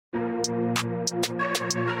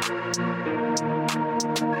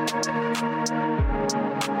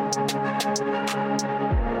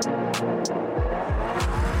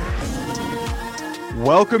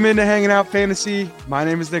Welcome into Hanging Out Fantasy. My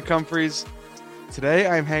name is Nick Humphreys. Today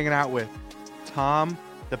I'm hanging out with Tom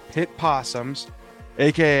the Pit Possums,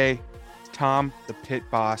 aka Tom the Pit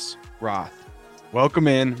Boss Roth. Welcome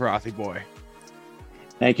in, Rothy boy.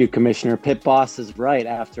 Thank you, Commissioner. Pit Boss is right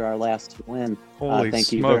after our last win. Holy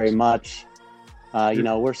Thank you smokes. very much.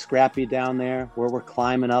 We're scrappy down there. We're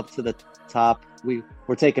climbing up to the top. We're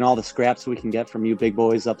taking all the scraps we can get from you big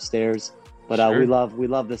boys upstairs. But Sure. we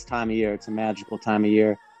love this time of year. It's a magical time of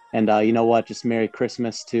year. And you know what? Just Merry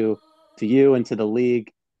Christmas to you and to the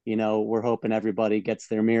league. You know, we're hoping everybody gets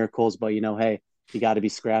their miracles. But hey, you got to be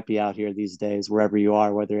scrappy out here these days, wherever you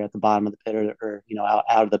are, whether you're at the bottom of the pit or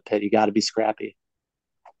out of the pit. You got to be scrappy.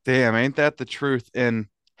 Damn, ain't that the truth? And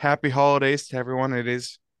happy holidays to everyone. It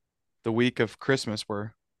is the week of Christmas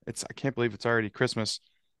where I can't believe it's already Christmas.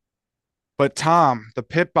 But Tom, the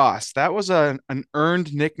Pit Boss, that was an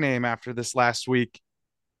earned nickname after this last week.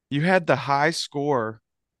 You had the high score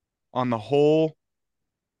on the whole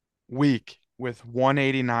week with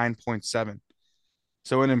 189.7.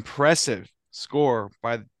 So an impressive score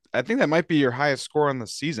I think that might be your highest score on the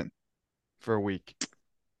season for a week.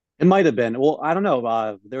 It might have been. Well, I don't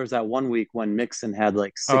know. There was that one week when Mixon had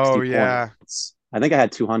like Oh 60 yeah, points. I think I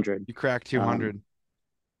had 200. you cracked 200. Um,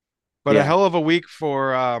 But a yeah, hell of a week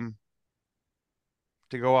for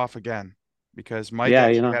to go off again because Mike yeah.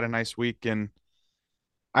 actually had a nice week. And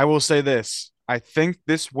I will say this, I think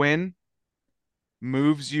this win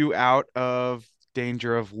moves you out of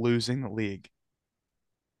danger of losing the league.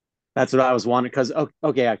 That's what I was wanting. Because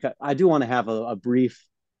okay, I do want to have a brief,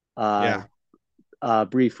 uh, Yeah.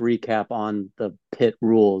 brief recap on the pit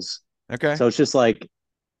rules. Okay. So it's just like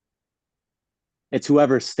it's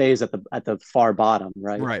whoever stays at the far bottom,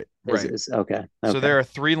 right? Right. Is Right. is okay, So okay. there are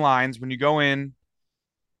three lines when you go in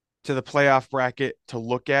to the playoff bracket to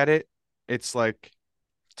look at it. It's like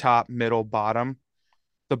top, middle, bottom.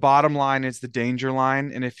 The bottom line is the danger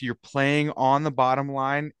line. And if you're playing on the bottom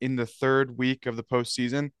line in the third week of the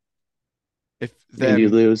postseason, if And you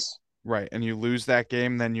then lose. right, and you lose that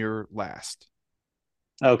game, then you're last.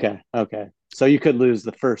 Okay, okay. So you could lose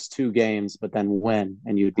the first two games, but then win,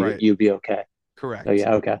 and Right. you'd be okay. So Correct.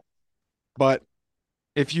 yeah, okay. But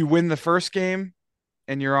if you win the first game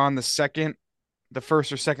and you're on the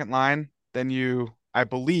first or second line, then I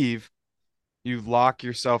believe, you lock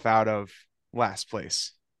yourself out of last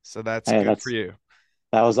place. So that's Hey, good for you.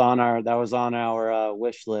 that was on our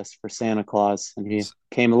wish list for Santa Claus, and he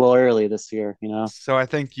came a little early this year. So I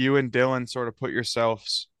think you and Dylan sort of put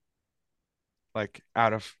yourselves like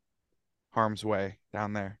out of harm's way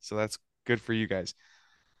down there. So that's good for you guys.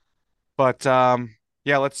 But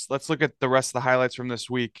yeah, let's look at the rest of the highlights from this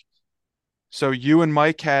week. So you and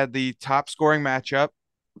Mike had the top scoring matchup,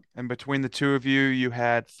 and between the two of you, you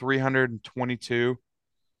had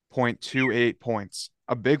 322.28 points.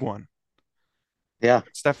 A big one. Yeah,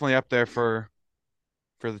 It's definitely up there for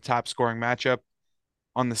the top scoring matchup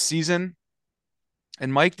on the season.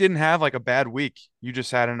 And Mike didn't have like a bad week. You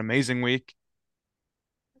just had an amazing week.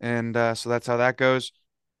 And so that's how that goes.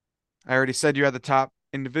 I already said you had the top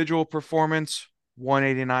individual performance,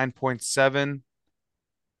 189.7.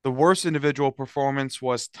 The worst individual performance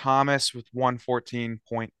was Thomas with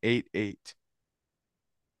 114.88,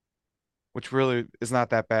 which really is not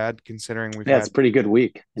that bad considering we've yeah. It's had a pretty good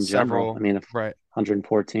week in general. I several. mean, Right.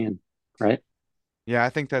 114, right? Yeah, I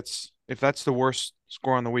think if that's the worst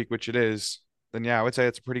score on the week, which it is, then yeah, I would say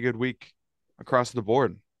it's a pretty good week across the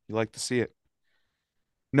board. You like to see it.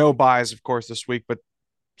 No buys, of course, this week, but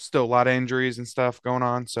still a lot of injuries and stuff going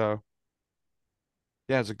on. So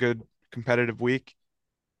yeah, it's a good competitive week.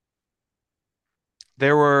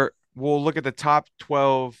 We'll look at the top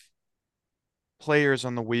 12 players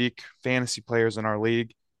on the week, fantasy players in our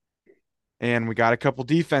league. And we got a couple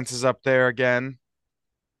defenses up there again.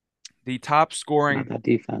 The top Not scoring, that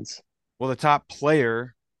defense. well, the top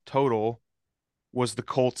player total was the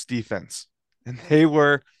Colts defense. And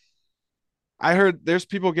I heard there's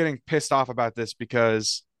people getting pissed off about this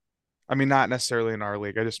because, I mean, not necessarily in our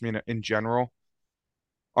league. I just mean in general.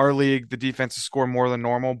 Our league, the defenses score more than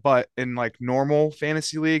normal, but in like normal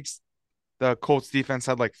fantasy leagues, the Colts defense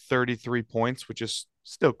had like 33 points, which is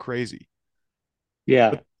still crazy.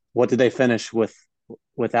 Yeah. But What did they finish with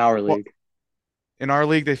our well, league? in our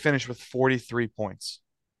league, they finished with 43 points.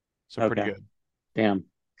 So pretty Okay. good. Damn.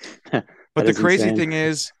 But That the is crazy insane. thing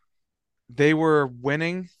is they were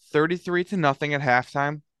winning 33-0 at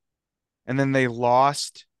halftime, and then they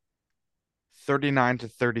lost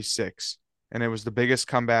 39-36. And it was the biggest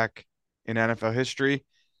comeback in NFL history.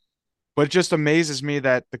 But it just amazes me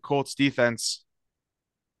that the Colts defense,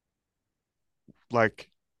 like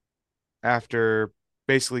after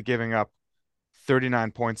basically giving up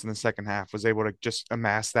 39 points in the second half, was able to just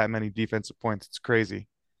amass that many defensive points. It's crazy.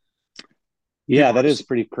 Yeah, People that are is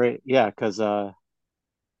pretty great. Yeah, because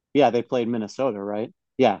yeah, they played Minnesota, right?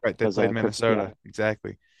 Yeah, right. They because played yeah, Minnesota.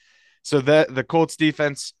 Exactly. So that the Colts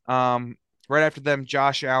defense, right after them,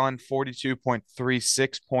 Josh Allen,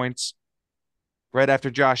 42.36 points. Right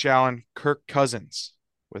after Josh Allen, Kirk Cousins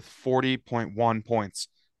with 40.1 points.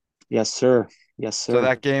 yes, sir. Yes, So sir.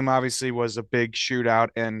 that game obviously was a big shootout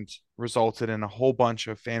and resulted in a whole bunch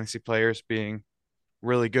of fantasy players being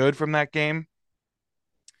really good from that game.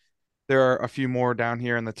 There are a few more down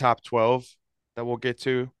here in the top 12 that we'll get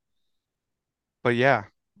to. But yeah,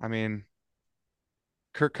 I mean,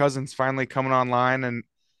 Kirk Cousins finally coming online, and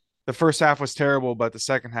the first half was terrible, but the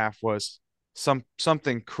second half was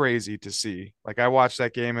something crazy to see. Like I watched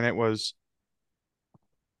that game and it was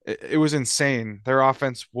insane. Their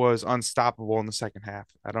offense was unstoppable in the second half.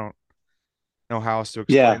 I don't know how else to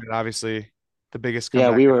explain Yeah, it. Obviously, the biggest yeah,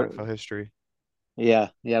 comeback we in were. NFL history. Yeah,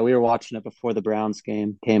 we were watching it before the Browns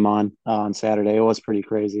game came on Saturday. It was pretty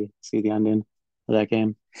crazy to see the ending of that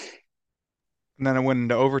game. And then it went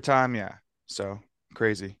into overtime. Yeah. So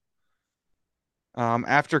crazy.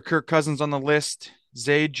 After Kirk Cousins on the list,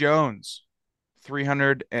 Zay Jones,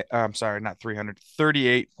 300, I'm sorry, not 300,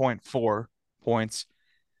 38.4 points.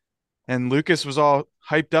 And Lucas was all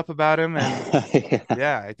hyped up about him. And Yeah.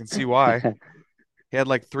 yeah, I can see why. He had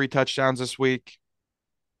like 3 touchdowns this week.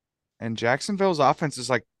 And Jacksonville's offense is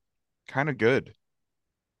like kind of good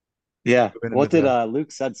Yeah. moving into What did the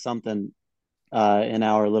Luke said something in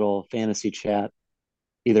our little fantasy chat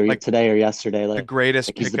either like today or yesterday the like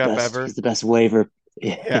greatest he's the pickup best ever. he's the best waiver.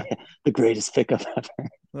 Yeah, Yeah. the greatest pickup ever.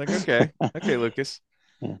 Like, okay. Okay, Lucas.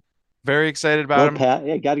 Yeah. Very excited about Little him. pat.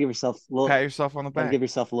 Yeah, got to give yourself a little Pat yourself on the got to back, give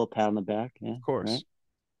yourself a little pat on the back. Yeah, of right. course.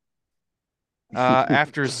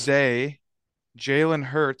 After Zay, Jalen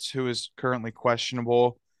Hurts, who is currently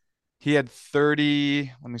questionable, he had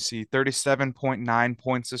 30, let me see, 37.9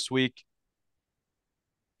 points this week.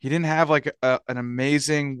 He didn't have like an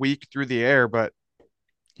amazing week through the air, but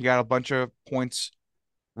he got a bunch of points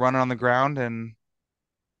running on the ground. And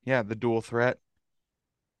yeah, the dual threat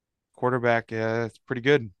quarterback, it's pretty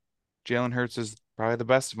good. Jalen Hurts is probably the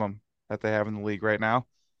best of them that they have in the league right now.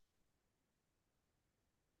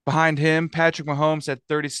 Behind him, Patrick Mahomes had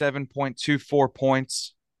 37.24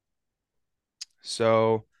 points.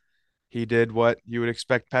 So he did what you would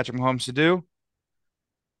expect Patrick Mahomes to do.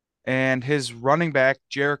 And his running back,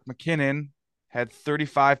 Jerick McKinnon, had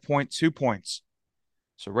 35.2 points.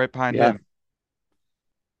 So right behind Yeah. him.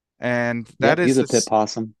 And that Yep. is He's a pit this,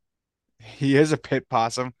 possum. he is a pit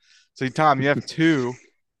possum. So Tom, you have two.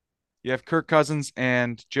 You have Kirk Cousins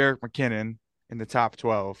and Jerick McKinnon in the top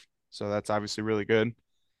 12. So that's obviously really good.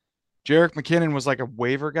 Jerick McKinnon was like a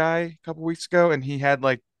waiver guy a couple weeks ago, and he had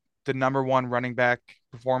like the number one running back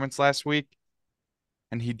performance last week.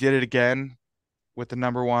 And he did it again with the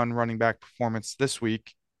number one running back performance this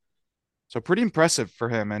week. So pretty impressive for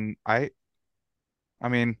him. And I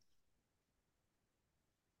mean,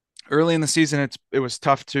 early in the season, it was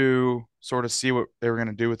tough to sort of see what they were going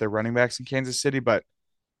to do with their running backs in Kansas City. But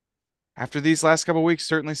after these last couple of weeks,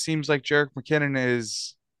 certainly seems like Jerick McKinnon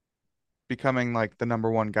is becoming like the number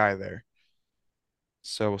one guy there.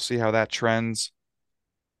 So we'll see how that trends.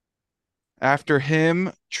 After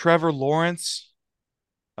him, Trevor Lawrence,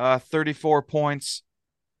 34 points.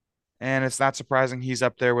 And it's not surprising he's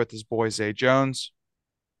up there with his boy Zay Jones.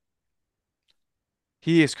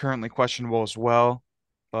 He is currently questionable as well,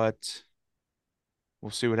 but we'll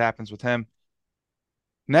see what happens with him.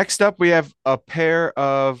 Next up, we have a pair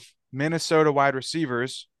of Minnesota wide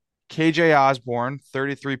receivers, KJ Osborne,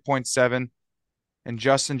 33.7, and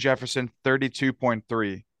Justin Jefferson,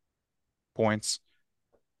 32.3 points.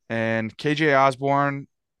 And KJ Osborne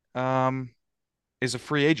um, is a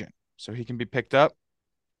free agent, so he can be picked up.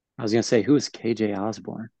 I was gonna say, who is KJ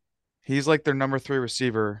Osborne? He's like their number three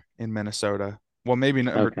receiver in Minnesota. Well,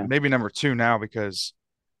 Okay. maybe number two now because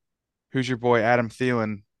who's your boy Adam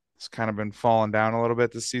Thielen has kind of been falling down a little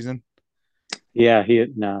bit this season. Yeah, he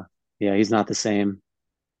no. Yeah, he's not the same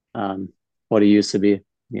what he used to be.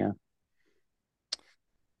 Yeah.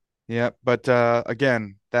 Yeah, but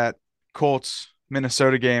again, that Colts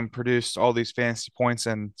Minnesota game produced all these fantasy points,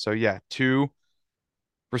 and so yeah, two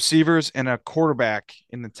receivers and a quarterback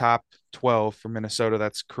in the top 12 for Minnesota.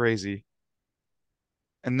 That's crazy.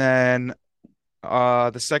 And then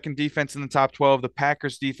the second defense in the top 12, the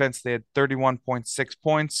Packers defense, they had 31.6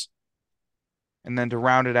 points. And then to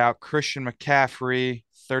round it out, Christian McCaffrey,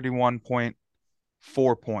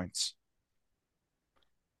 31.4 points.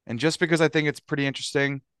 And just because I think it's pretty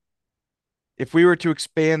interesting, if we were to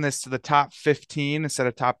expand this to the top 15 instead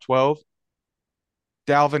of top 12,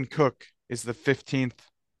 Dalvin Cook is the 15th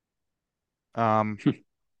um,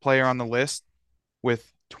 player on the list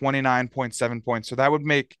with 29.7 points. So that would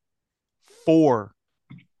make four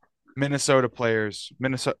Minnesota players,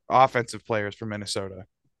 Minnesota offensive players for Minnesota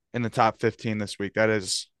in the top 15 this week.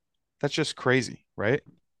 That's just crazy, right?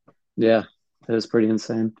 Yeah, that is pretty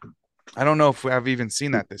insane. I don't know if I've even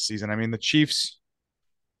seen that this season. I mean, the Chiefs,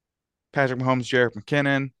 Patrick Mahomes, Jerick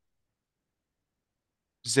McKinnon,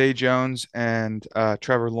 Zay Jones, and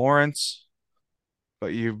Trevor Lawrence,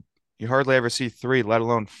 but you hardly ever see three, let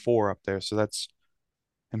alone four up there. So that's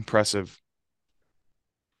impressive.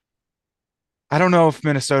 I don't know if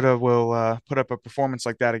Minnesota will put up a performance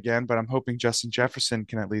like that again, but I'm hoping Justin Jefferson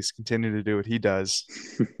can at least continue to do what he does.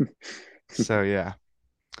 So yeah,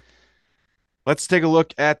 let's take a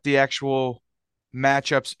look at the actual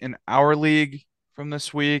matchups in our league from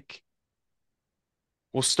this week.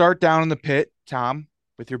 We'll start down in the pit, Tom,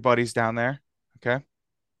 with your buddies down there. Okay.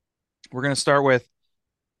 We're going to start with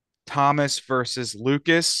Thomas versus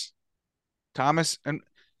Lucas. Thomas, and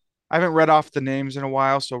I haven't read off the names in a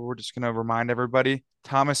while, so we're just going to remind everybody.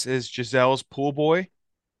 Thomas is Giselle's pool boy,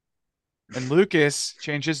 and Lucas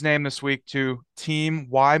changed his name this week to Team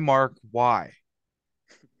Y Mark Y.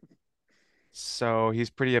 So he's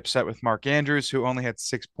pretty upset with Mark Andrews, who only had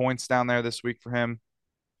 6 points down there this week for him.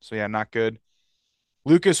 So yeah, not good.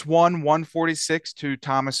 Lucas won 146 to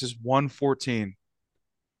Thomas's 114.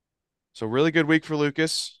 So really good week for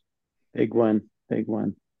Lucas. Big one, big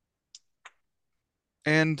one.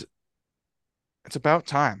 And it's about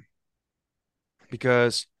time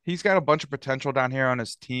because he's got a bunch of potential down here on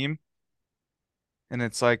his team. And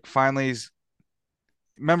it's like finally he's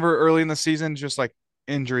remember early in the season, just like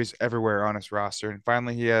injuries everywhere on his roster. And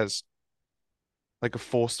finally he has like a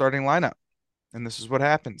full starting lineup. And this is what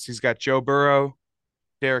happens. He's got Joe Burrow,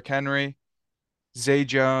 Derrick Henry, Zay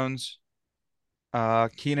Jones,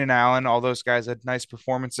 Keenan Allen. All those guys had nice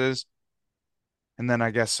performances. And then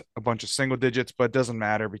I guess a bunch of single digits, but it doesn't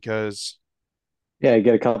matter because Yeah, you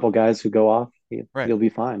get a couple guys who go off, right. you'll be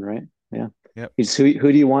fine, right? Yeah. Yep.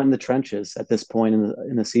 Who do you want in the trenches at this point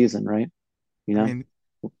in the season, right? You I know, mean,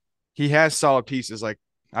 he has solid pieces like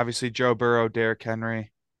obviously Joe Burrow, Derrick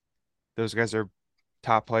Henry. Those guys are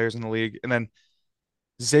top players in the league. And then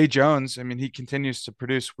Zay Jones, I mean, he continues to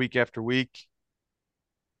produce week after week.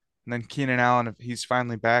 And then Keenan Allen, he's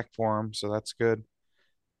finally back for him, so that's good.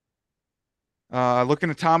 Looking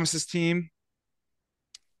at Thomas's team,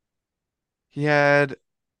 he had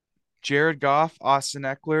Jared Goff, Austin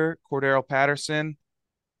Eckler, Cordero Patterson,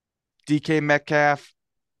 DK Metcalf,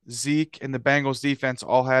 Zeke, and the Bengals defense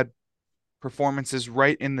all had performances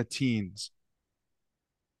right in the teens.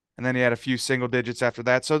 And then he had a few single digits after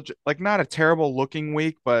that. So, like, not a terrible looking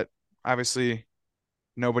week, but obviously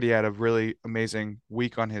nobody had a really amazing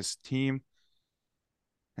week on his team.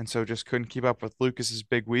 And so just couldn't keep up with Lucas's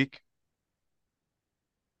big week.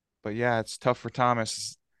 But yeah, it's tough for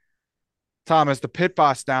Thomas. Thomas, the pit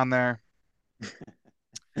boss down there,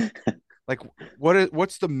 like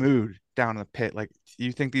what's the mood down in the pit? Like, do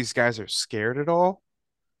you think these guys are scared at all?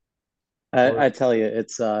 Or I tell you,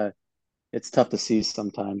 it's tough to see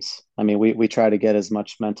sometimes. I mean, we try to get as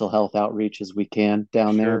much mental health outreach as we can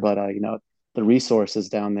down there, sure, but the resources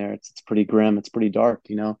down there, it's pretty grim. It's pretty dark.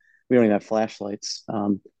 We don't even have flashlights.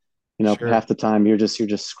 sure, Half the time you're just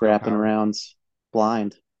no scrapping power. around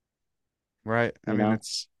blind. Right. I You mean, know,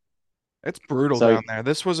 it's brutal so down there.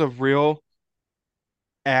 This was a real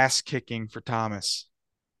ass kicking for Thomas.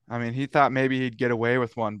 I mean, he thought maybe he'd get away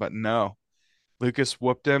with one, but no. Lucas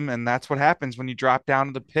whooped him, and that's what happens when you drop down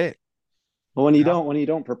to the pit. but when You you know?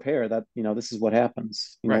 don't prepare, that this is what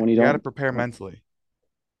happens. Right. When you You got to don't prepare mentally.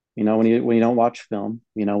 when you don't watch film,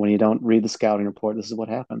 when you don't read the scouting report, this is what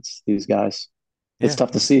happens. These guys, it's Yeah,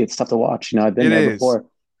 tough to see. It's tough to watch. I've been it there is. before,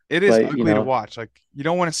 It is but ugly to watch. Like you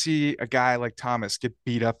don't want to see a guy like Thomas get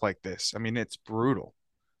beat up like this. I mean, it's brutal.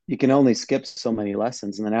 you can only skip so many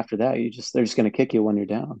lessons, and then after that, they're just going to kick you when you're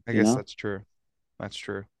down. I guess that's true. That's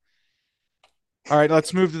true. All right,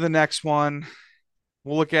 let's move to the next one.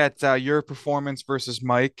 We'll look at your performance versus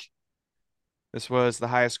Mike. This was the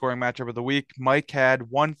highest scoring matchup of the week. Mike had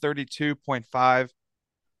 132.5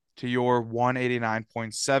 to your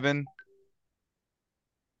 189.7.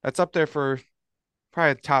 That's up there for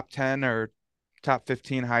probably top 10 or top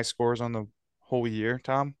 15 high scores on the whole year,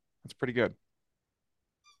 Tom. That's pretty good.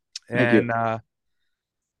 Thank you. And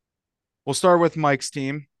we'll start with Mike's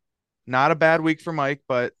team. Not a bad week for Mike,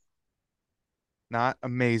 but not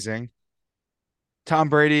amazing. Tom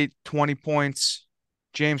Brady, 20 points.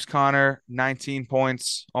 James Conner, 19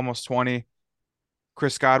 points, almost 20.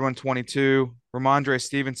 Chris Godwin, 22. Ramondre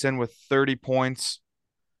Stevenson with 30 points.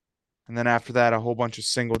 And then after that, a whole bunch of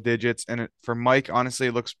single digits. And for Mike, honestly,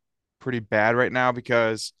 it looks pretty bad right now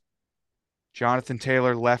because Jonathan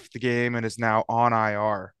Taylor left the game and is now on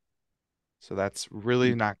IR. So that's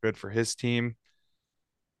really not good for his team.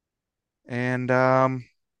 And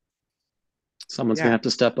Someone's gonna yeah, have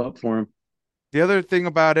to step up for him. the other thing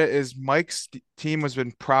about it is Mike's team has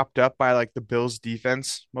been propped up by like the Bills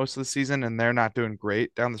defense most of the season, and they're not doing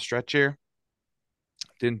great down the stretch here.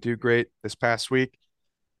 Didn't do great this past week.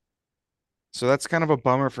 So that's kind of a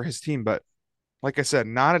bummer for his team. But like I said,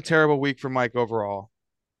 not a terrible week for Mike overall.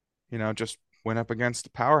 Just went up against the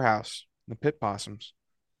powerhouse, the Pit Possums.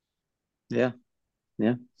 Yeah,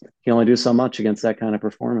 yeah. You can only do so much against that kind of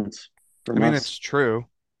performance I from mean, us. it's true.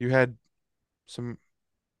 You had some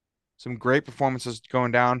some great performances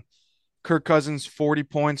going down. Kirk Cousins, 40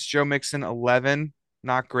 points. Joe Mixon, 11.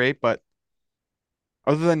 Not great, but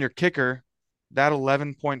other than your kicker, that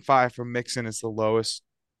 11.5 from Mixon is the lowest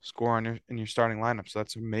score on in your starting lineup. So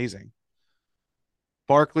that's amazing.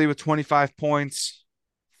 Barkley with 25 points.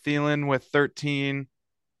 Thielen with 13.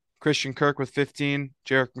 Christian Kirk with 15.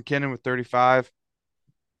 Jerick McKinnon with 35.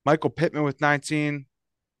 Michael Pittman with 19.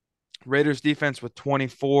 Raiders defense with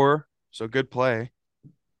 24. So good play.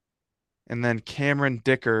 And then Cameron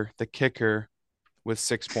Dicker, the kicker, with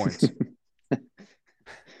 6 points.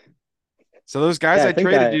 So those guys Yeah, I I think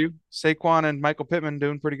traded you, Saquon and Michael Pittman,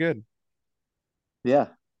 doing pretty good. yeah,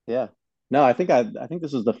 yeah. No, I think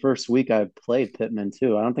this was the first week I played Pittman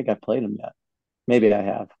too. I don't think I played him yet. Maybe I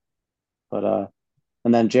have. But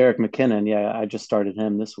and then Jerick McKinnon, yeah, I just started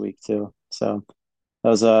him this week too. So that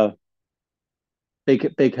was a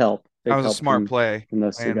big help. That Big was a help smart play from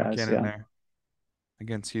those two playing guys. McKinnon Yeah. there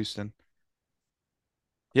against Houston.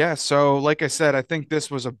 Yeah, so like I said, I think this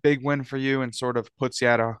was a big win for you and sort of puts you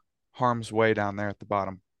out of harm's way down there at the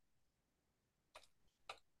bottom.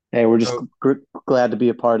 Hey, we're just So glad to be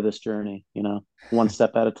a part of this journey, one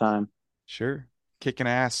step at a time. sure, kicking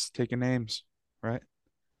ass, taking names, right?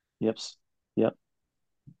 Yep. Yep.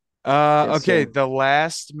 Yes, Okay, sir. the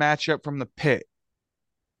last matchup from the pit,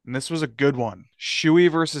 and this was a good one. Shuey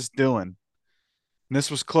versus Dylan. And this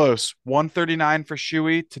was close. 139 for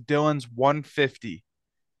Shuey to Dylan's 150.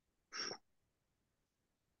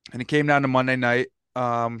 And it came down to Monday night.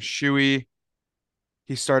 Shuey,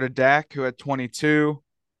 he started Dak, who had 22,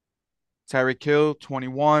 Tyreek Hill,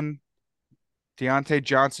 21, Deontay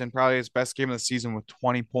Johnson, probably his best game of the season with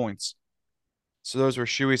 20 points. So those were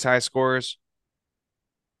Shuey's high scores.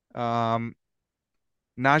 Um,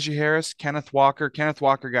 Najee Harris, Kenneth Walker. Kenneth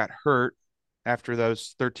Walker got hurt after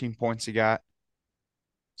those 13 points he got.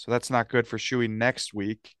 So that's not good for Shuey next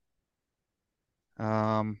week.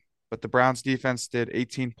 But the Browns defense did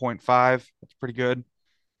 18.5. That's pretty good.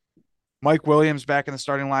 Mike Williams back in the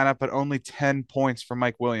starting lineup, but only 10 points for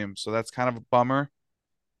Mike Williams. So that's kind of a bummer.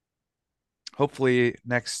 Hopefully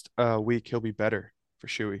next week he'll be better for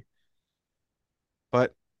Shuey.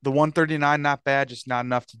 But the 139, not bad, just not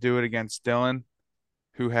enough to do it against Dylan,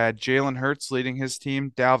 who had Jalen Hurts leading his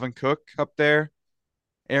team, Dalvin Cook up there,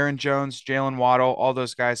 Aaron Jones, Jalen Waddle, all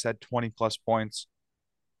those guys had 20 plus points.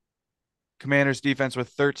 Commanders defense with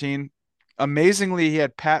 13. Amazingly, he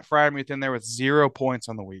had Pat Fryermuth in there with 0 points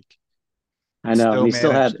on the week I and know. And still he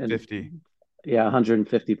still had, managed 50. yeah,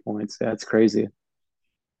 150 points. That's crazy.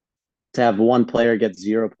 To have one player get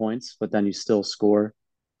 0 points, but then you still score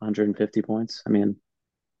 150 points. I mean,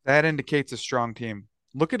 That indicates a strong team.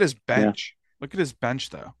 Look at his yeah, bench. Look at his bench,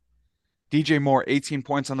 though. DJ Moore, 18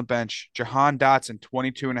 points on the bench. Jahan Dotson,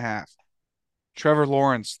 22 and a half. Trevor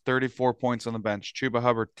Lawrence, 34 points on the bench. Chuba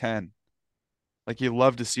Hubbard, 10. Like, you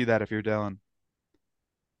love to see that if you're Dylan.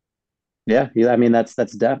 yeah. I mean, that's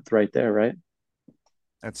depth right there, right?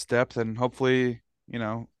 That's depth. And hopefully,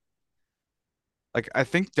 like, I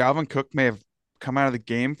think Dalvin Cook may have come out of the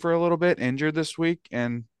game for a little bit, injured this week.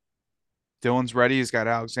 And Dylan's ready. He's got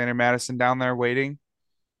Alexander Madison down there waiting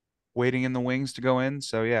in the wings to go in.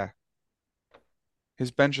 So, yeah, his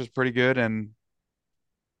bench is pretty good. And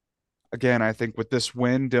again, I think with this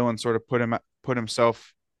win, Dylan sort of put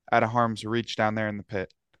himself out of harm's reach down there in the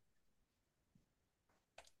pit.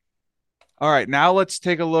 All right, now let's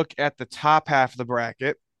take a look at the top half of the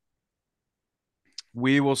bracket.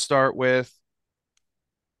 We will start with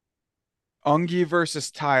Ungi versus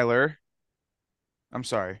Tyler. I'm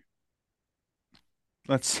sorry.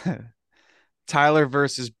 Let's Tyler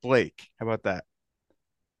versus Blake. How about that?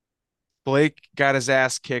 Blake got his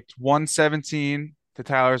ass kicked 117 to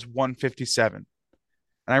Tyler's 157.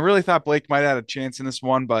 And I really thought Blake might have had a chance in this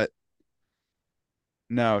one, but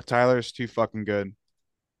no, Tyler's too fucking good.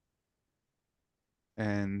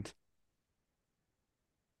 And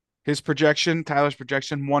Tyler's projection,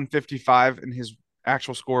 155, and his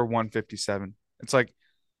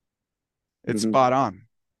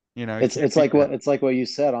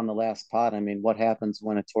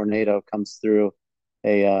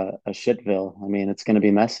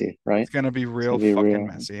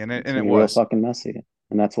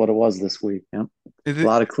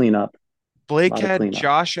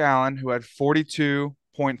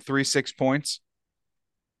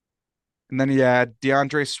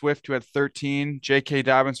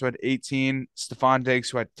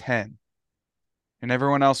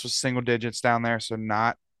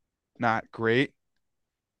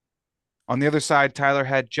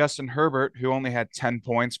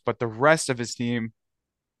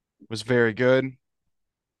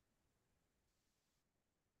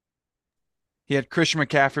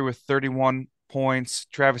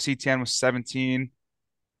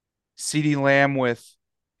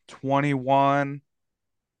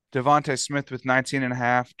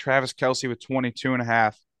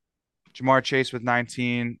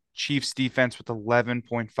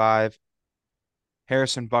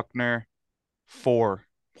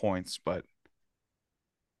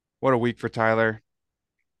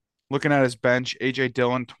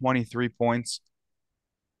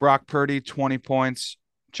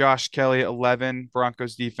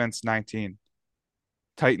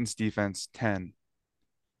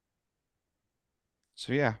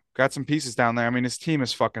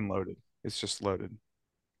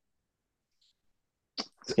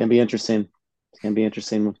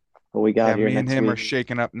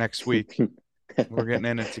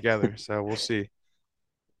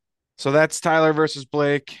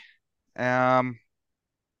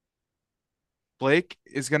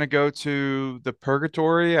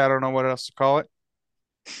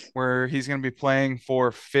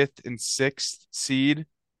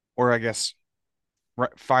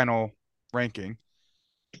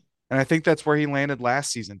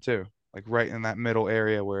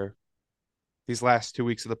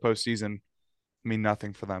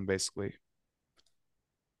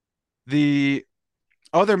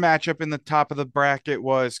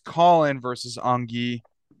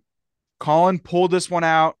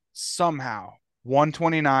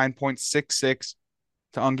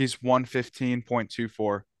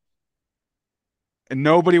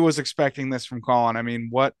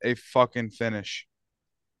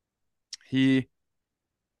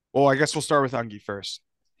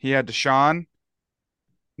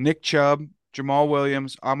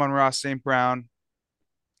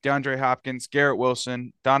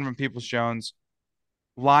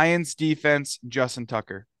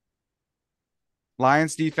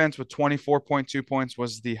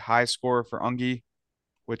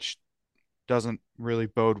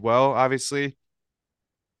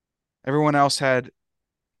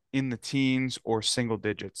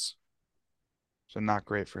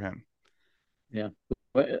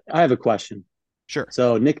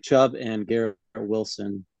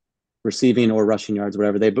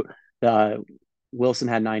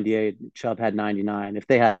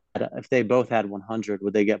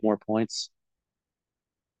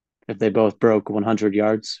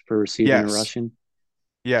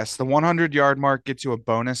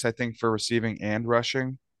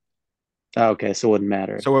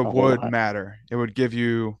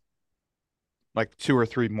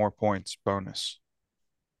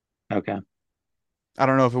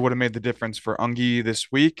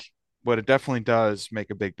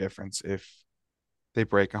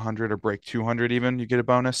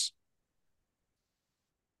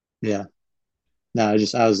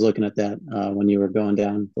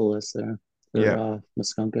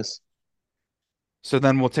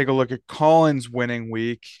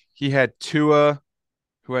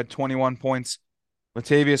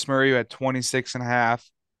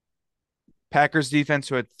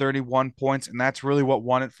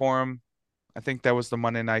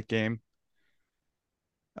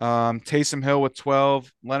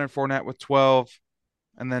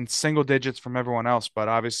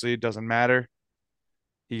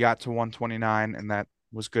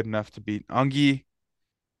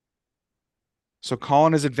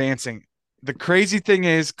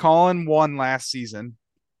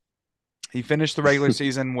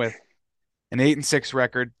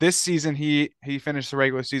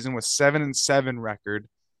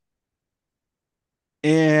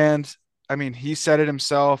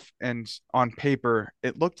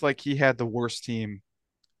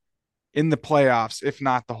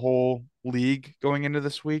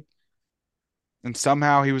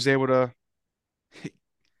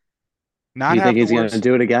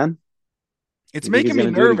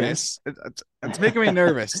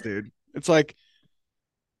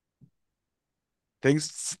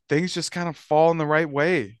things just kind of fall in the right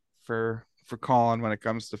way for Colin when it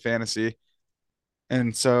comes to fantasy.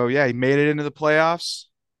 And so yeah, he made it into the playoffs,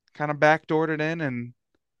 kind of backdoored it in, and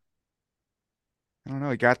I don't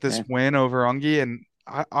know, he got this Yeah, win over Ungi. And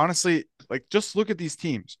I honestly, like, just look at these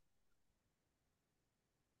teams.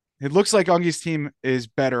 It looks like Ungi's team is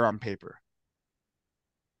better on paper.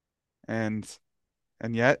 And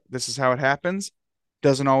yet this is how it happens.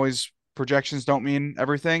 Doesn't always Projections don't mean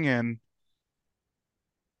everything, and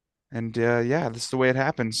yeah, this is the way it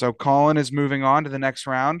happens. So Colin is moving on to the next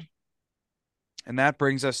round, and that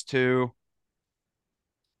brings us to,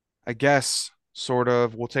 I guess, sort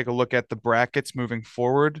of, we'll take a look at the brackets moving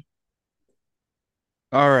forward.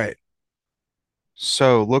 All right.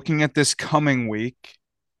 So looking at this coming week,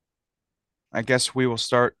 I guess we will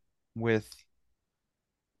start with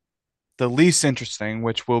the least interesting,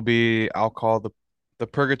 which will be, I'll call the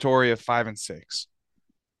purgatory of 5 and 6.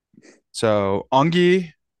 So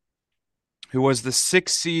Ungi, who was the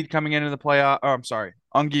 6th seed coming into the playoff. Oh, I'm sorry.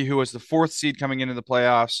 Ungi, who was the 4th seed coming into the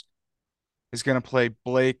playoffs, is going to play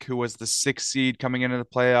Blake, who was the 6th seed coming into the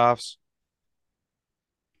playoffs.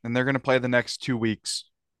 And they're going to play the next 2 weeks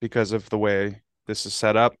because of the way this is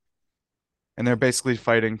set up. And they're basically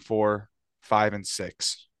fighting for 5 and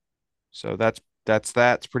 6. So that's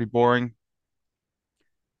that. It's pretty boring.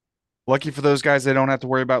 Lucky for those guys, they don't have to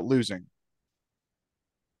worry about losing.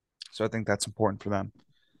 So I think that's important for them.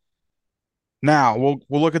 Now we'll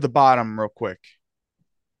look at the bottom real quick.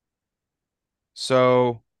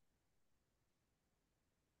 So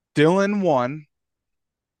Dylan won.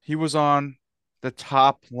 He was on the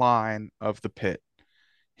top line of the pit.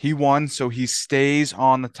 He won, so he stays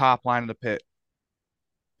on the top line of the pit.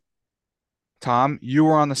 Tom, you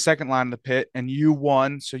were on the second line of the pit and you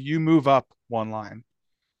won, so you move up one line.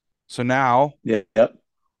 So now, yeah, yep.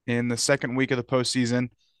 in the second week of the postseason,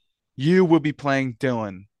 you will be playing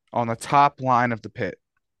Dylan on the top line of the pit,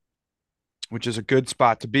 which is a good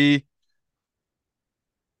spot to be.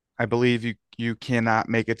 I believe you cannot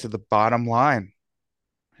make it to the bottom line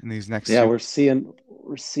in these next Yeah, two. we're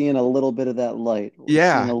seeing a little bit of that light. We're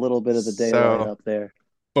seeing Yeah. a little bit of the daylight So up there.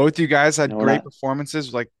 both you guys had We're great not.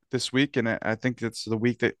 performances like this week, and I think it's the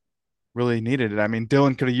week that really needed it. I mean,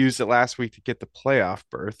 Dylan could have used it last week to get the playoff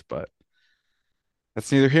berth, but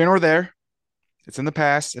that's neither here nor there. It's in the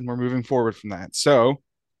past, and we're moving forward from that. So,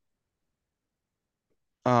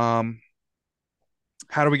 um,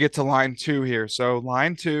 how do we get to line two here? So,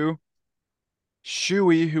 line two,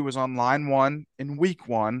 Shuey, who was on line one in week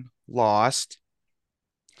one, lost.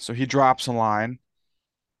 So he drops a line.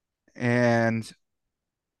 And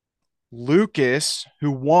Lucas,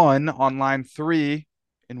 who won on line three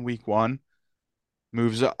in week one,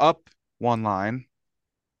 moves up one line.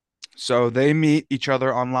 So they meet each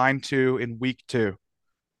other on line two in week two.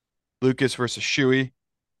 Lucas versus Shuey.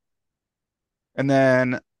 And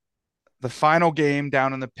then the final game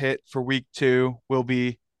down in the pit for week two will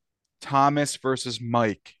be Thomas versus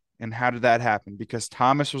Mike. And how did that happen? Because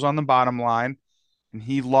Thomas was on the bottom line and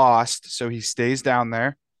he lost, so he stays down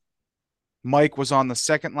there. Mike was on the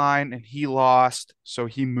second line and he lost, so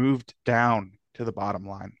he moved down to the bottom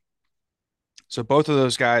line. So both of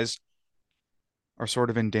those guys are sort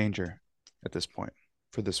of in danger at this point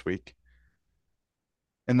for this week.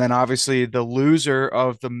 And then obviously the loser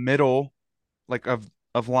of the middle, like of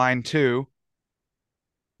line two,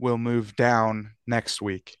 will move down next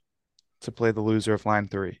week to play the loser of line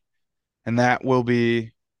three. And that will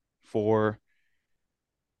be for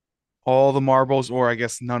all the marbles, or I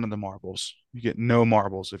guess none of the marbles. You get no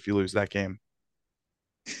marbles if you lose that game.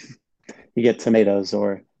 You get tomatoes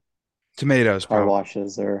or Tomatoes, car probably.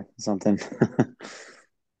 washes or something.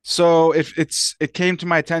 So if it came to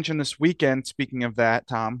my attention this weekend, speaking of that,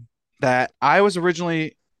 Tom, that I was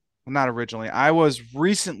originally, well, not originally, I was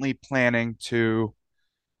recently planning to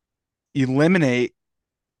eliminate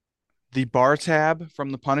the bar tab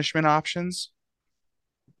from the punishment options.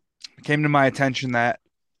 It came to my attention that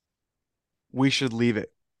we should leave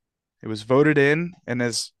it. It was voted in, and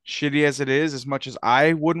as shitty as it is, as much as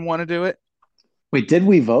I wouldn't want to do it, Wait, did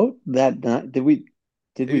we vote that? Did we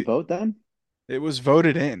it, vote then? it was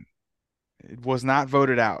voted in. It was not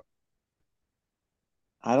voted out.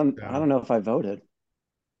 I So don't know if I voted.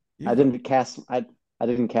 you I vote. didn't cast I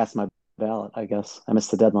didn't cast my ballot, I guess. I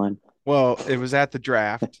missed the deadline. Well, it was at the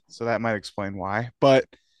draft, so that might explain why. But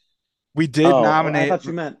we did Oh, I nominate thought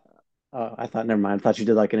you meant I thought never mind. I thought you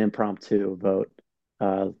did like an impromptu vote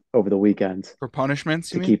over the weekend for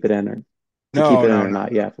punishments, you to mean? keep it in or to keep No, it in no, or no,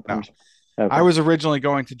 not. no, Yeah, for no. punishment. I Okay. was originally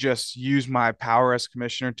going to just use my power as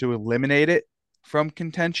commissioner to eliminate it from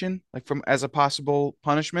contention, like from as a possible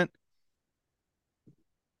punishment.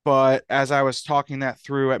 But as I was talking that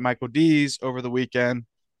through at Michael D's over the weekend,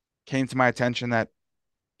 came to my attention that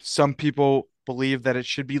some people believe that it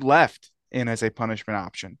should be left in as a punishment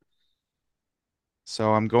option.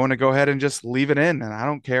 So I'm going to go ahead and just leave it in. And I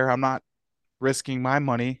don't care. I'm not risking my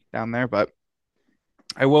money down there, but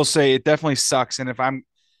I will say it definitely sucks. And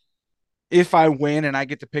if I win and I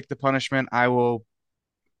get to pick the punishment, I will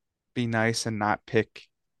be nice and not pick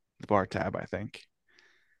the bar tab, I think.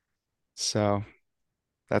 So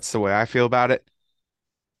that's the way I feel about it.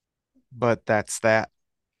 But that's that.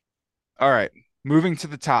 All right. Moving to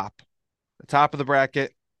the top of the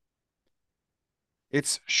bracket.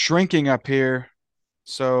 It's shrinking up here.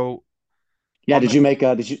 So Yeah, on did the you make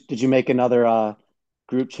did you make another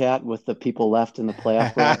group chat with the people left in the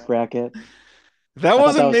playoff bracket? that I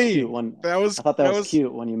thought that wasn't was cute me. when That was I thought that that was was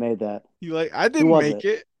cute when you made that. you like I Who didn't was make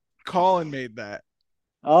it? it. Colin made that.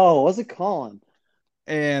 Oh, was it Colin?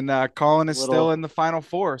 And Colin is still Little in the final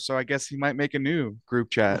four, so I guess he might make a new group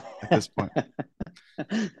chat at this point.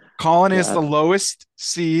 Colin is the God. lowest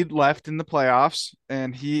seed left in the playoffs,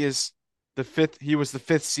 and he is the fifth. He was the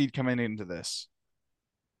fifth seed coming into this.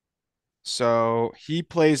 So he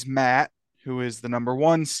plays Matt, who is the number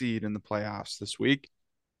one seed in the playoffs this week.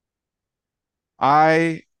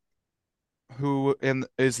 I,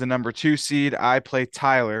 is the number two seed, I play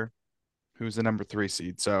Tyler, who's the number three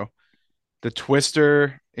seed. So the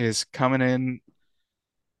Twister is coming in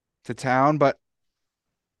to town, but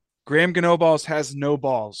Graham Gano Balls has no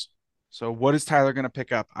balls. So what is Tyler going to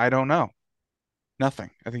pick up? I don't know. Nothing.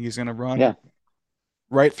 I think he's going to run Yeah.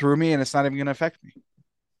 right through me, and it's not even going to affect me.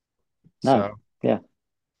 No. So Yeah.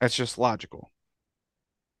 that's just logical,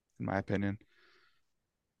 in my opinion.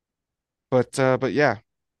 But yeah.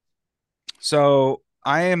 So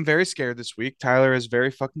I am very scared this week. Tyler is very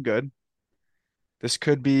fucking good. This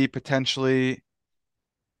could be potentially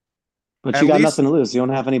But at you got least nothing to lose. You don't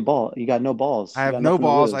have any ball. You got no balls. I You have got no nothing to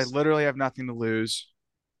balls. I lose. literally have nothing to lose.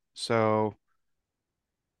 So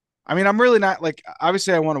I mean, I'm really not like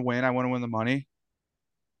obviously I want to win. I want to win the money,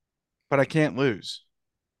 but I can't lose.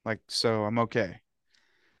 Like so I'm okay.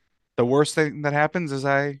 The worst thing that happens is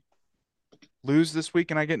I lose this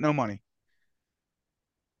week and I get no money.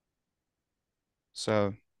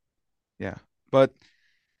 So yeah. But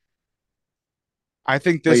I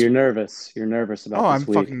think But this you're nervous. You're nervous oh, about I'm this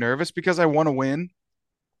fucking week. nervous because I want to win.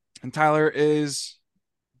 And Tyler is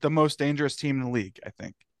the most dangerous team in the league, I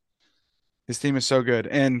think. His team is so good.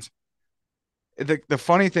 And the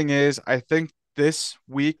funny thing is, I think this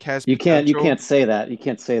week has You potential. can't say that. You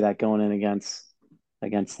can't say that going in against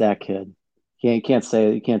that kid. You can't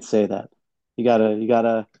say that. You want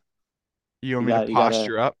me to You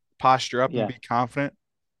gotta posture up and yeah. be confident?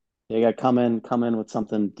 You gotta come in with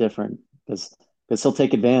something different because he'll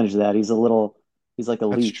take advantage of that. He's like a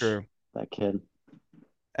That's leech, true. that kid.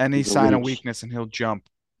 Any He's a sign of leech. weakness and he'll jump,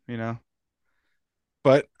 you know?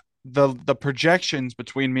 But the projections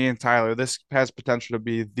between me and Tyler, this has potential to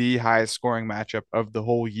be the highest scoring matchup of the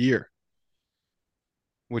whole year,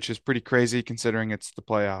 which is pretty crazy considering it's the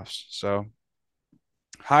playoffs. So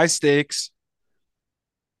high stakes,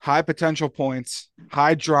 high potential points,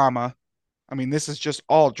 high drama. I mean, this is just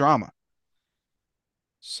all drama.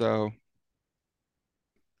 So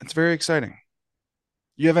it's very exciting.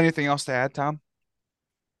 You have anything else to add, Tom?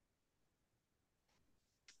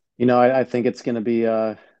 I think it's gonna be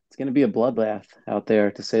a bloodbath out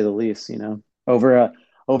there to say the least, over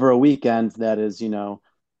a weekend that is, a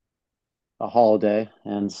holiday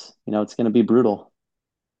and it's gonna be brutal.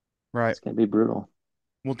 Right. It's gonna be brutal.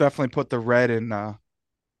 We'll definitely put the red in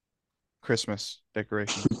Christmas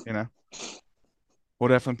decorations, you know? We'll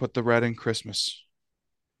definitely put the red in Christmas.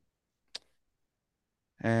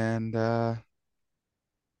 And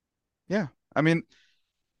yeah, I mean,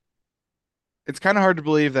 it's kind of hard to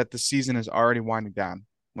believe that the season is already winding down.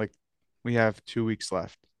 Like we have 2 weeks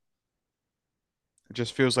left. It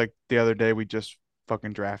just feels like the other day we just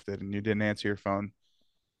fucking drafted and you didn't answer your phone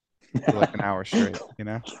for like an hour straight, you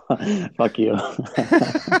know? Fuck you.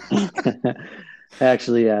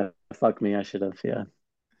 Actually, yeah, fuck me. I should have. Yeah,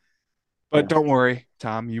 But yeah. don't worry,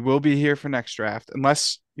 Tom, you will be here for next draft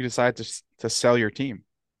unless you decide to sell your team.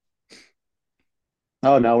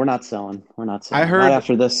 Oh no, we're not selling. We're not I selling. Not heard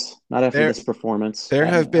after this. Not after there this performance. there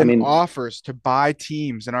have I been mean, offers to buy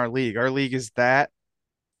teams in our league. Our league is that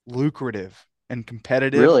lucrative and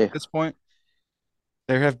competitive at really, this point.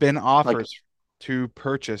 There have been like, offers to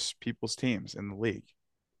purchase people's teams in the league.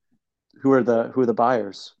 who are the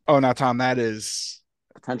buyers? Oh, now Tom, that is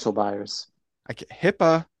Potential buyers.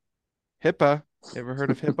 HIPAA. You ever heard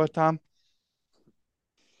of HIPAA, Tom?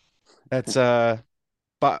 That's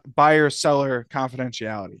buyer seller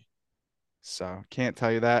confidentiality. So can't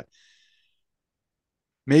tell you that.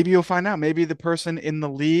 Maybe you'll find out. Maybe the person in the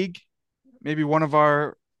league, maybe one of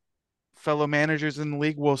our fellow managers in the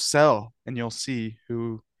league will sell, and you'll see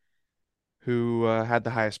who had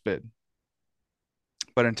the highest bid.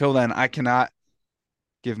 But until then, I cannot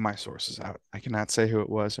give my sources out. I cannot say who it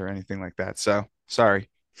was or anything like that. So sorry.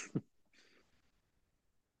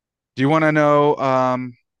 Do you want to know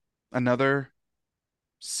another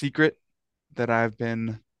secret that I've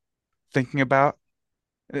been thinking about?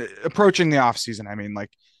 Approaching the off season, I mean,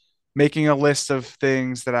 like making a list of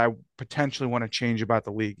things that I potentially want to change about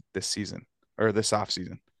the league this season or this off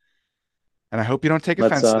season. And I hope you don't take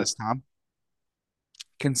Let's offense to this, Tom.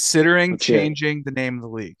 Considering let's hear it. changing the name of the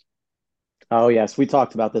league. Oh yes, we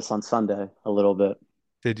talked about this on Sunday a little bit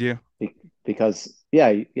Did you? because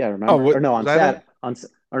yeah, Oh, remember? what Or no, was I there?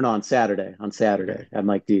 on Saturday, Okay. at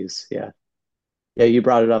Mike D's. Yeah. Yeah, you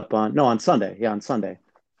brought it up on no, on Sunday. Yeah, on Sunday.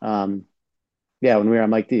 Um yeah, when we were at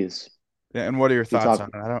Mike D's. Yeah, and what are your We thoughts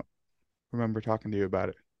on talked it? I don't remember talking to you about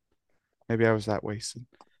it. Maybe I was that wasted.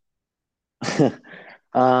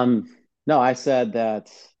 Um, no, I said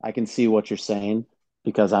that I can see what you're saying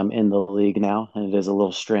because I'm in the league now, and it is a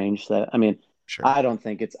little strange that I mean, Sure. I don't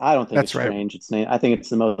think it's That's right. strange. I think it's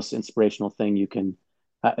the most inspirational thing you can.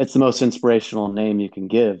 It's the most inspirational name you can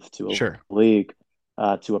give to Sure. a league,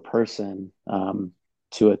 to a person,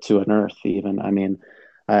 to an earth. Even I mean,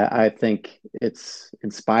 I think it's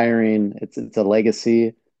inspiring. It's a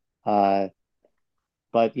legacy. Uh,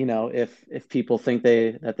 but if people think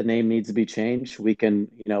they that the name needs to be changed, we can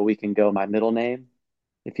go my middle name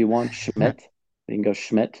if you want, Schmidt. We can go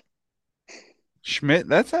Schmidt, Schmidt,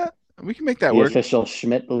 that's that. We can make that the work. official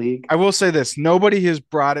Schmidt League. I will say this, nobody has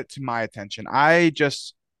brought it to my attention. I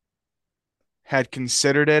just had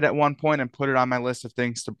considered it at one point and put it on my list of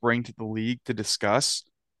things to bring to the league to discuss.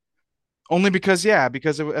 Only because, yeah,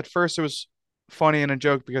 because at first it was funny and a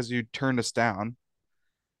joke because you turned us down.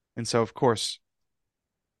 And so, of course,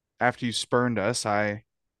 after you spurned us, I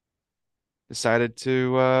decided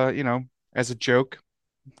to, as a joke,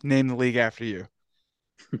 name the league after you.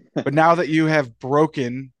 But now that you have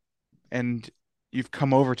broken and you've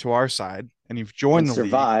come over to our side and you've And joined the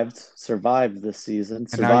league survived this season,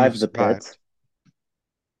 and now you've survived the pit. survived,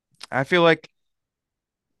 I feel like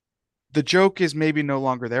the joke is maybe no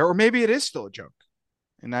longer there, or maybe it is still a joke.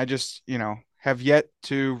 And I just, have yet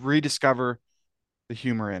to rediscover the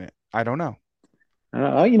humor in it. I don't know.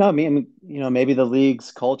 I mean, maybe the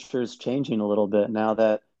league's culture is changing a little bit now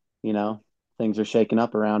that, you know, things are shaking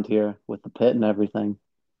up around here with the pit and everything.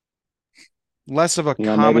 Less of a Maybe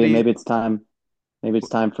comedy, maybe it's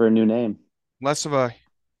time for a new name. less of a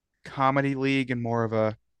comedy league and more of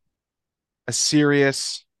a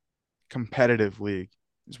serious competitive league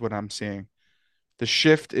is what I'm seeing. The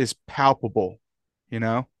shift is palpable, you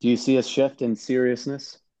know? Do you see a shift in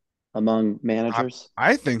seriousness among I, managers?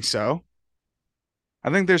 I think so. I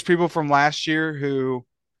think there's people from last year who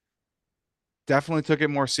definitely took it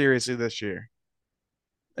more seriously this year.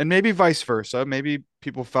 And maybe vice versa. Maybe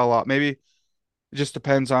people fell off. Maybe it just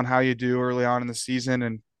depends on how you do early on in the season,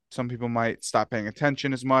 and some people might stop paying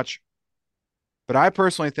attention as much. But I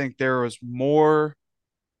personally think there was more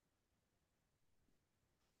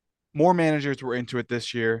managers were into it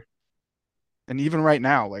this year. And even right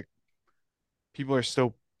now, like people are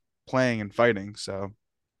still playing and fighting. So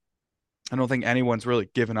I don't think anyone's really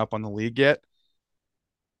given up on the league yet.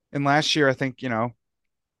 And last year, I think, it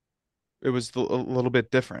was a little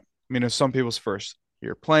bit different. I mean, it was some people's first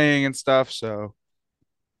year playing and stuff, so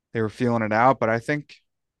they were feeling it out. But I think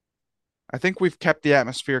we've kept the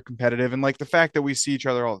atmosphere competitive, and like the fact that we see each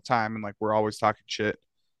other all the time and like we're always talking shit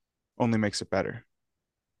only makes it better.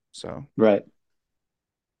 So, Right.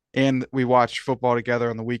 and we watch football together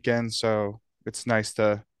on the weekends, so it's nice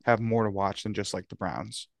to have more to watch than just like the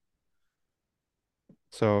Browns.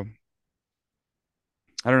 So,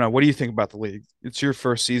 I don't know. What do you think about the league? It's your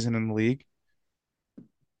first season in the league.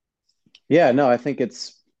 Yeah, no, I think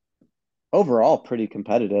it's overall pretty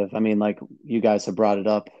competitive. I mean, like you guys have brought it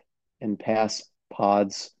up in past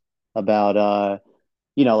pods about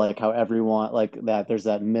like how everyone like that there's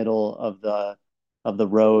that middle of the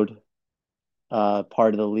road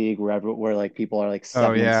part of the league where like people are like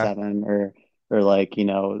Oh 7 and yeah, 7 or like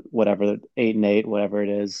whatever 8 and 8 whatever it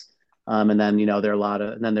is. And then there are a lot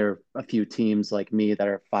of and then there are a few teams like me that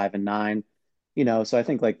are 5 and 9. So I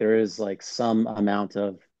think like there is like some amount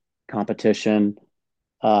of competition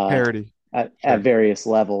uh parity. at Sure. various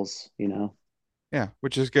levels. Yeah,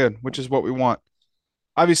 which is good, which is what we want.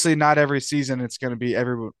 Obviously, not every season it's going to be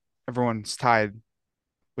everyone's tied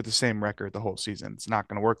with the same record the whole season. It's not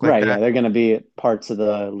going to work like Right. Yeah. that. They're going to be parts of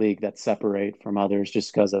the league that separate from others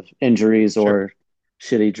just because of injuries Sure. or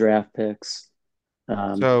shitty draft picks.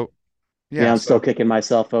 Um, So yeah, yeah. I'm still So kicking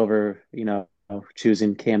myself over,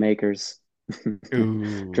 choosing Cam Akers,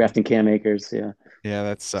 ooh, drafting Cam Akers. Yeah. yeah,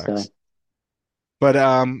 that So sucks. But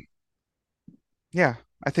yeah,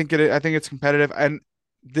 I think it's competitive. And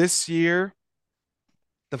this year,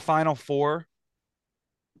 the Final Four,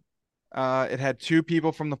 it had two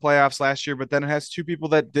people from the playoffs last year, but then it has two people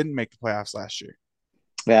that didn't make the playoffs last year.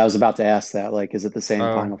 yeah, I was about to ask that. Like, is it the same So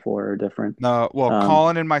Final Four or different? no, well, Um,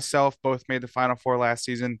 Colin and myself both made the Final Four last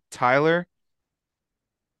season. Tyler,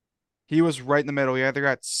 he was right in the middle. He either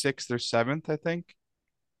got sixth or seventh, I think.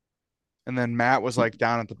 And then Matt was like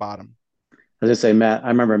down at the bottom. I was gonna say Matt. I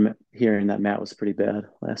remember hearing that Matt was pretty bad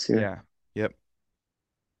last year. Yeah. Yep.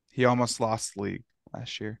 He almost lost the league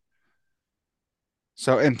last year.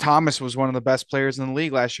 So, and Thomas was one of the best players in the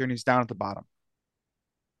league last year, and he's down at the bottom.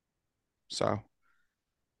 So,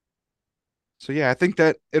 so yeah, I think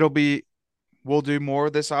that we'll do more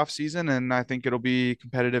this offseason, and I think it'll be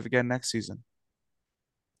competitive again next season.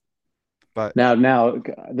 But Now,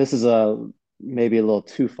 this is a maybe a little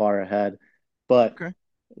too far ahead, but okay.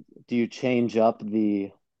 do you change up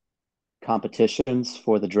the competitions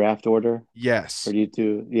for the draft order, or Yes. do you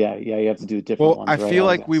do? Yeah, yeah, you have to do different Well, I ones, right? feel I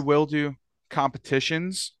was like gonna. we will do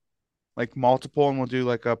competitions, like multiple, and we'll do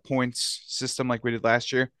like a points system like we did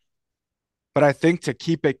last year. But I think to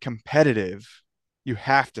keep it competitive, you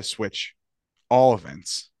have to switch all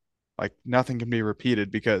events. Like nothing can be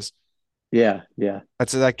repeated because Yeah, yeah,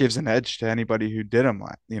 that gives an edge to anybody who did them,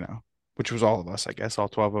 which was all of us, I guess, all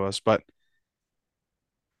 12 of us. But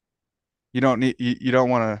you don't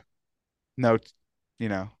want to know, you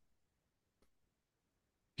know,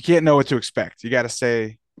 you can't know what to expect. You got to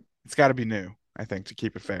say it's got to be new, I think, to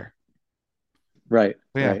keep it fair. right,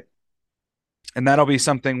 But yeah, right. and that'll be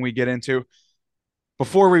something we get into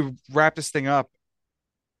before we wrap this thing up.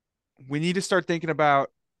 We need to start thinking about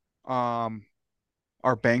um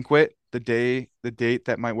our banquet, the date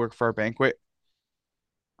that might work for our banquet.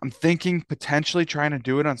 I'm thinking potentially trying to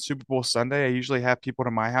do it on Super Bowl Sunday. I usually have people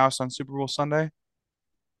to my house on Super Bowl Sunday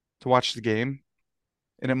to watch the game,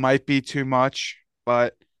 and it might be too much,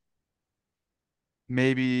 but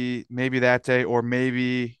maybe that day or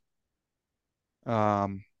maybe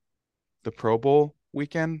um the Pro Bowl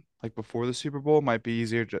weekend, like before the Super Bowl, might be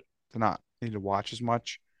easier to not need to watch as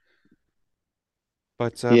much.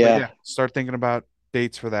 But yeah, Yeah, start thinking about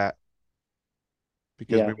dates for that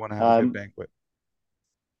because we yeah, want to have a good banquet.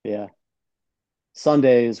 yeah.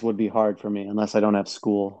 Sundays would be hard for me unless I don't have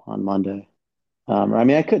school on Monday. I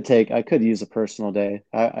mean, I could use a personal day.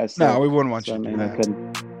 I No, still, we wouldn't want so you I to do mean, I that.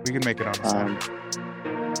 couldn't. We can make it on a Um, Saturday.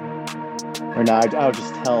 or no, I would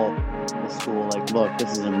just tell the school like, look,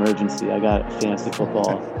 this is an emergency. I got a fantasy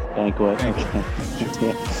football banquet. Banquet. Okay. Sure.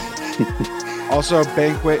 Yeah. Also,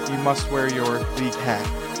 banquet, you must wear your league hat.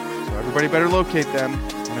 So everybody better locate them.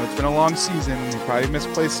 I know it's been a long season. You probably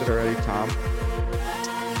misplaced it already, Tom.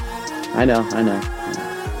 I know, I know.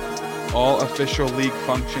 All official league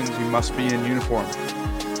functions, you must be in uniform. So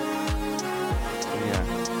yeah.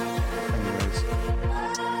 Anyways,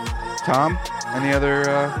 Tom, any other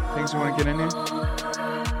things you want to get into?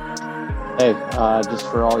 Hey, just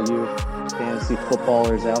for all you fantasy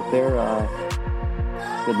footballers out there,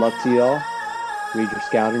 good luck to you all. Read your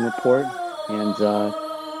scouting report and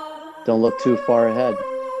don't look too far ahead.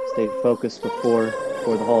 Stay focused before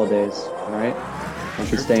the holidays. All right. Don't be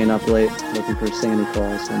Sure. staying up late looking for Santa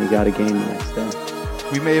Claus when you got a game the next day.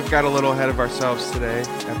 We may have got a little ahead of ourselves today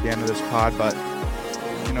at the end of this pod, but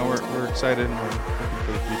we're excited and we're looking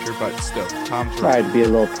for the future. But still, Tom's Sorry right. to be a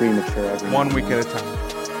little premature every now One and week then. at a time.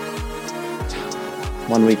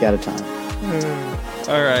 1 week at a time.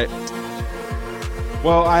 All right.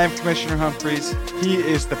 Well, I am Commissioner Humphreys. He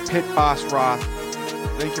is the pit boss Roth.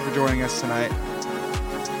 Thank you for joining us tonight.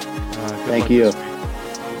 Good Thank luck you, this week.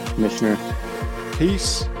 Commissioner.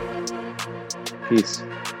 Peace. Peace.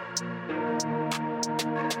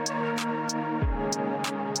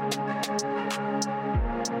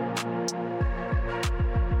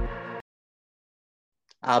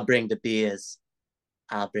 I'll bring the beers.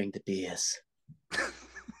 I'll bring the beers.